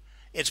supporting you.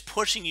 It's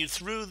pushing you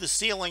through the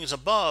ceilings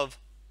above,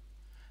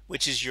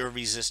 which is your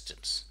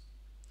resistance.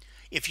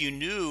 If you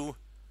knew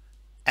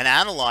and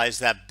analyzed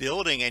that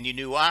building and you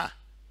knew,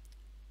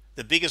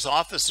 the biggest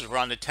offices were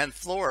on the 10th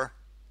floor,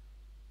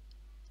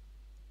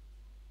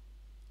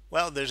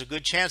 well, there's a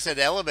good chance that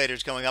the elevator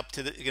is going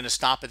to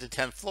stop at the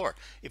 10th floor.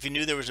 If you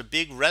knew there was a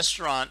big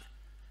restaurant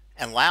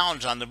and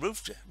lounge on the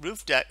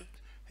roof deck,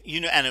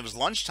 and it was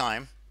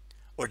lunchtime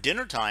or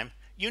dinner time,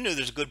 you knew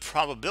there's a good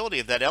probability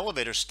of that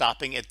elevator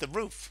stopping at the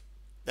roof,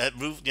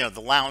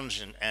 the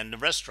lounge and the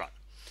restaurant.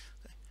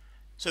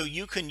 So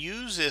you can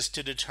use this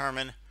to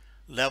determine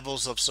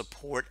levels of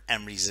support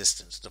and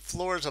resistance. The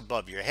floor is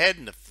above your head,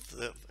 and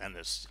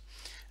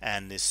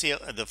the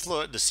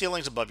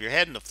ceiling's above your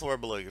head, and the floor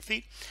below your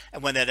feet.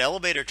 And when that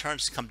elevator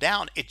turns to come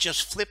down, it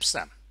just flips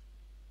them.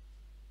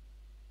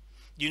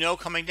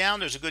 Coming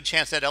down, there's a good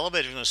chance that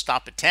elevator is going to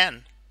stop at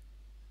 10,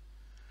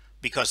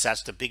 because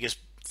that's the biggest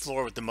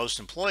floor with the most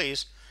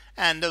employees,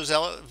 and those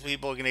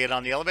people are going to get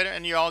on the elevator,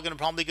 and you're all going to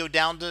probably go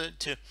down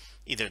to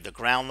either the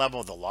ground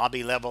level, the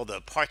lobby level, the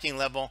parking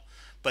level.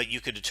 But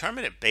you could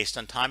determine it based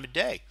on time of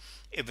day.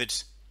 If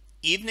it's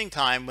evening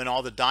time, when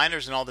all the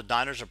diners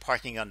are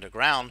parking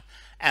underground,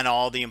 and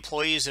all the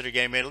employees that are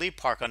getting ready to leave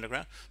park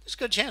underground, there's a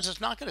good chance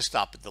it's not going to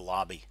stop at the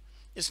lobby.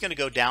 It's going to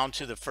go down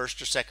to the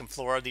first or second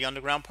floor of the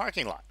underground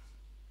parking lot.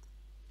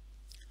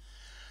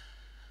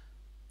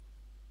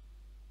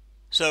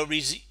 So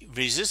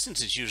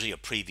resistance is usually a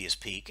previous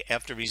peak.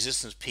 After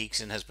resistance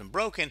peaks and has been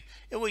broken,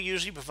 it will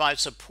usually provide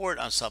support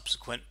on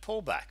subsequent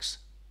pullbacks.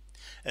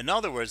 In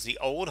other words, the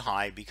old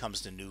high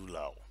becomes the new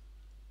low.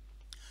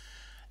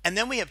 And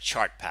then we have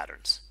chart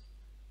patterns.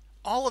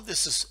 All of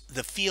this is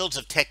the fields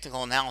of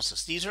technical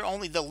analysis. These are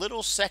only the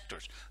little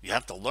sectors. You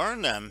have to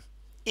learn them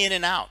in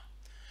and out,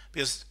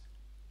 because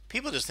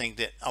people just think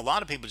that a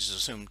lot of people just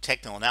assume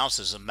technical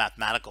analysis is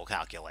mathematical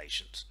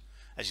calculations.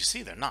 As you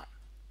see, they're not.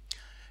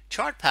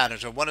 Chart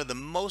patterns are one of the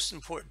most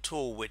important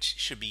tools which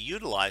should be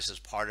utilized as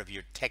part of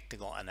your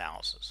technical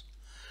analysis.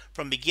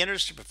 From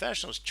beginners to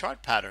professionals,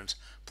 chart patterns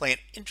play an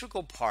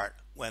integral part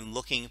when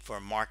looking for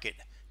market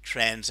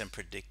trends and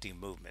predicting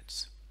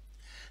movements.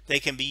 They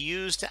can be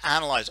used to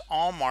analyze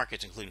all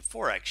markets, including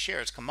forex,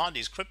 shares,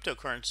 commodities,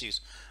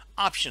 cryptocurrencies,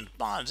 options,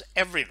 bonds,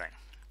 everything.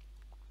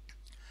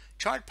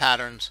 Chart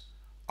patterns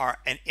are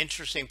an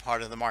interesting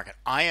part of the market.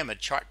 I am a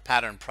chart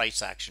pattern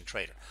price action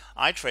trader.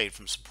 I trade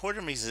from support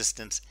and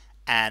resistance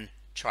and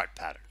chart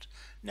patterns.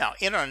 Now,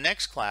 in our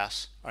next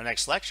class, our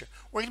next lecture,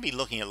 we're going to be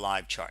looking at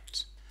live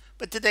charts.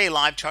 But today,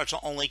 live charts will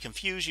only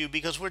confuse you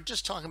because we're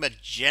just talking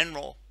about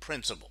general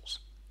principles.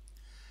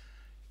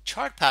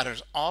 Chart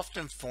patterns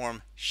often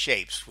form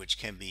shapes which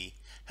can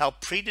help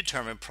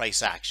predetermine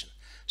price action,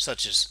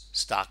 such as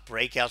stock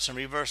breakouts and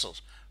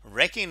reversals.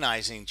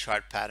 Recognizing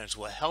chart patterns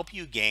will help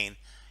you gain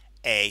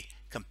a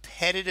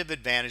competitive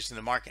advantage in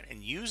the market,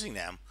 and using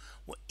them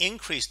will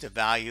increase the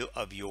value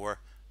of your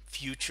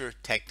future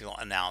technical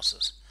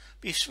analysis.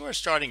 Before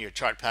starting your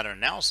chart pattern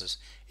analysis,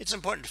 it's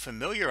important to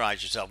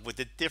familiarize yourself with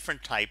the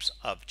different types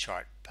of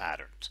chart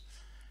patterns.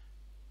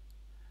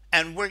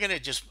 And we're going to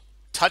just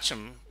touch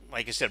them,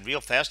 like I said, real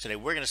fast today.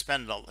 We're going to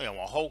spend a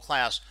whole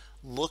class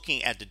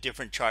looking at the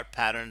different chart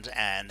patterns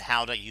and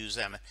how to use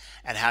them,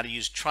 and how to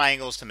use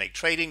triangles to make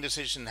trading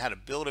decisions, how to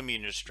build them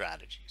in your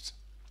strategies.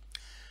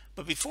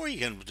 But before you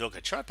can look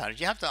at chart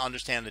patterns, you have to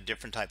understand the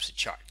different types of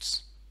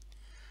charts.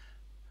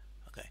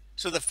 Okay,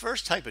 so the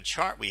first type of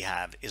chart we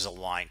have is a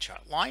line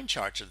chart. Line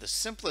charts are the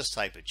simplest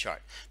type of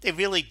chart. They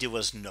really do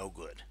us no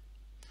good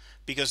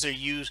because they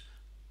use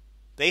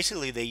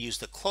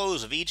the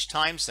close of each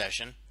time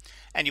session,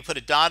 and you put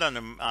a dot on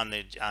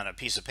a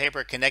piece of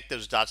paper, connect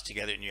those dots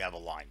together, and you have a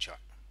line chart.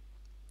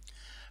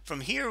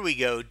 From here we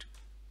go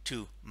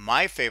to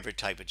my favorite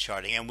type of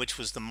charting, and which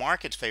was the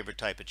market's favorite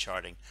type of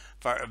charting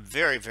for a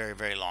very, very,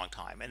 very long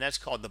time, and that's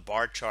called the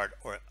bar chart,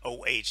 or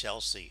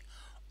OHLC,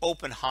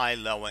 open, high,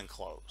 low, and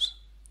close.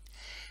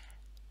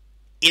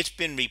 It's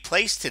been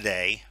replaced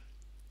today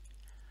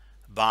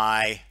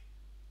by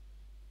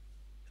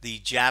the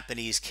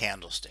Japanese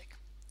candlestick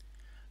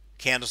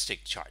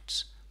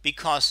charts,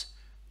 because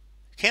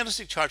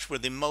candlestick charts were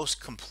the most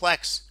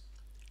complex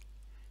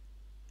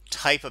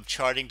type of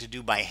charting to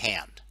do by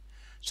hand.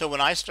 So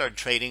when I started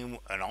trading,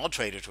 and all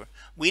traders were,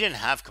 we didn't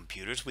have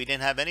computers, we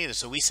didn't have any of this,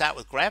 so we sat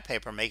with graph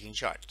paper making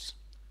charts.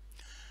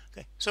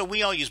 Okay, so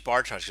we all use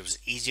bar charts. It was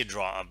easy to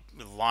draw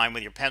a line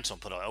with your pencil,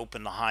 put an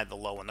open, the high, the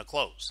low, and the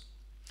close.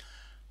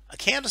 A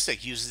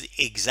candlestick uses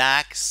the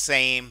exact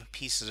same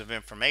pieces of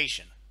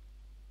information,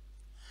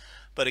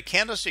 but a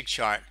candlestick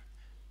chart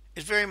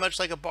is very much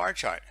like a bar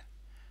chart.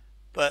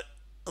 But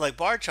like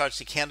bar charts,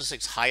 the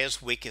candlestick's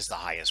highest wick is the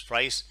highest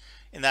price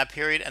in that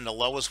period, and the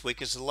lowest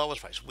wick is the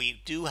lowest price.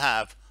 We do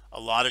have a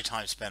lot of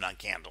time spent on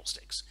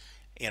candlesticks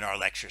in our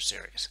lecture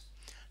series.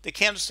 The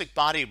candlestick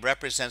body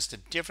represents the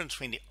difference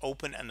between the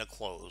open and the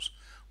close,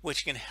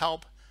 which can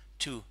help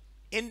to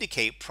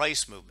indicate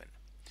price movement.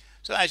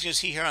 So as you can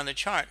see here on the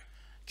chart,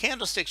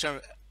 candlesticks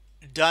are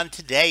done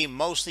today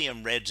mostly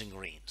in reds and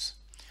greens.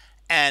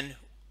 And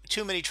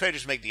too many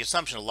traders make the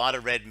assumption a lot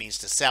of red means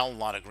to sell, a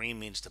lot of green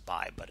means to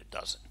buy, but it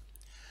doesn't.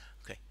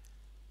 Okay,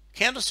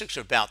 candlesticks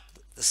are about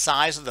the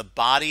size of the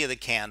body of the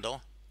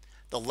candle,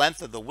 the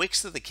length of the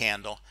wicks of the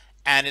candle,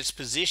 and its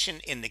position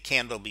in the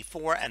candle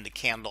before and the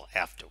candle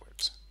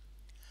afterwards.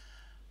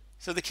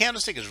 So the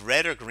candlestick is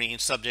red or green,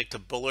 subject to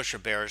bullish or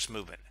bearish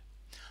movement.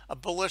 A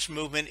bullish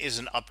movement is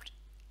an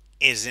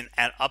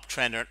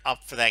uptrend or an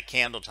up for that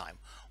candle time,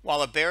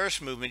 while a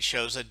bearish movement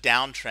shows a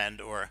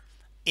downtrend or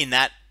in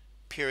that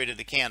period of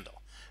the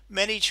candle.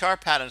 Many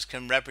chart patterns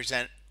can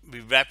be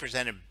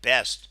represented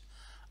best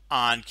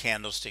on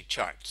candlestick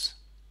charts.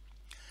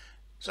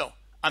 So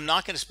I'm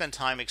not going to spend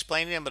time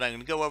explaining them, but I'm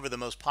going to go over the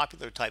most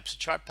popular types of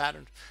chart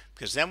patterns,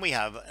 because then we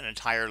have an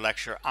entire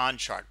lecture on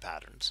chart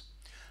patterns.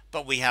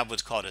 But we have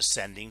what's called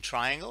ascending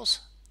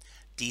triangles,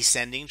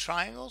 descending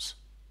triangles.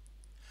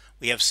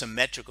 We have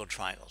symmetrical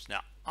triangles.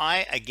 Now,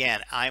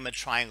 I'm a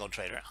triangle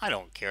trader. I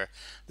don't care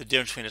the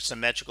difference between a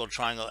symmetrical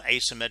triangle,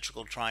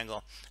 asymmetrical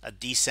triangle, a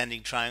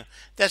descending triangle.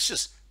 That's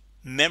just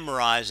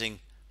memorizing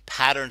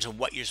patterns of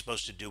what you're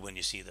supposed to do when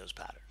you see those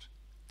patterns.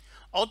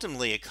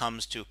 Ultimately, it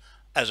comes to,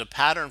 as a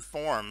pattern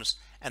forms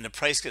and the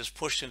price gets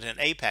pushed into an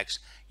apex,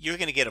 you're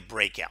going to get a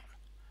breakout.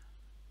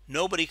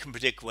 Nobody can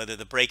predict whether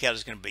the breakout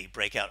is going to be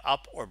breakout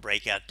up or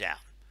breakout down.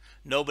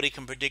 Nobody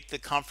can predict the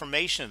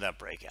confirmation of that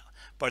breakout,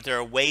 but there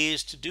are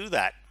ways to do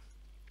that.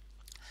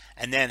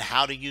 And then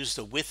how to use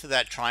the width of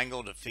that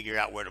triangle to figure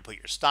out where to put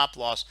your stop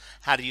loss,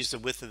 how to use the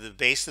width of the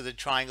base of the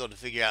triangle to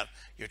figure out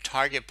your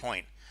target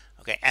point,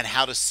 okay, and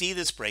how to see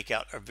this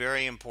breakout are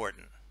very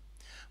important.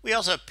 We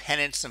also have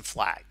pennants and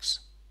flags.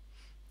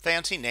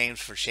 fancy names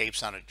for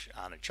shapes on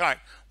a chart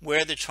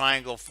where the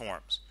triangle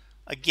forms.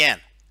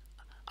 Again,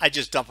 I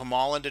just dump them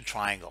all into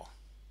triangle.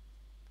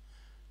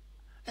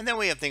 And then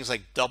we have things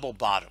like double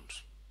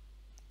bottoms.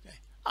 Okay.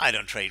 I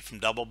don't trade from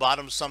double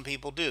bottoms. Some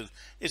people do.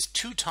 It's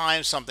 2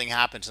 times something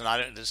happens,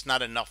 and it's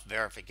not enough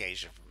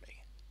verification for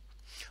me.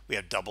 We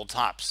have double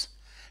tops.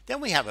 Then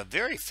we have a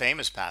very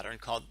famous pattern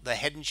called the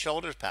head and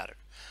shoulders pattern,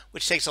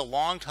 which takes a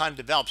long time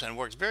to develop and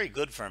works very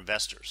good for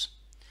investors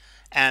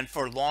and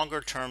for longer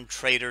term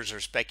traders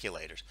or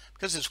speculators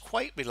because it's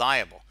quite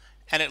reliable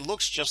and it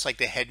looks just like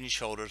the head and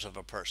shoulders of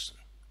a person.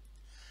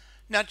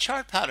 Now,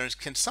 chart patterns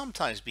can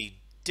sometimes be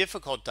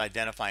difficult to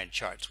identify in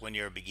charts when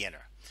you're a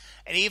beginner,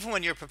 and even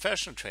when you're a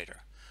professional trader.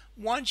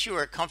 Once you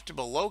are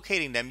comfortable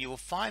locating them, you will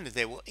find that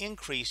they will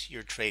increase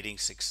your trading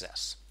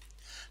success.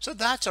 So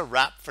that's a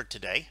wrap for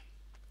today.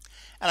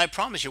 And I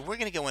promise you, we're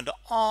going to go into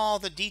all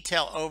the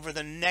detail over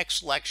the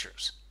next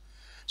lectures.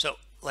 So,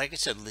 like I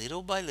said,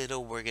 little by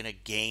little, we're going to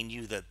gain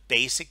you the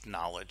basic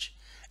knowledge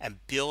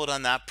and build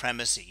on that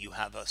premise that you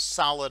have a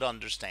solid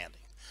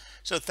understanding.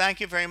 So thank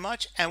you very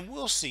much, and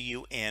we'll see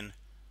you in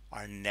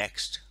our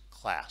next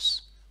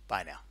class.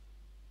 Bye now.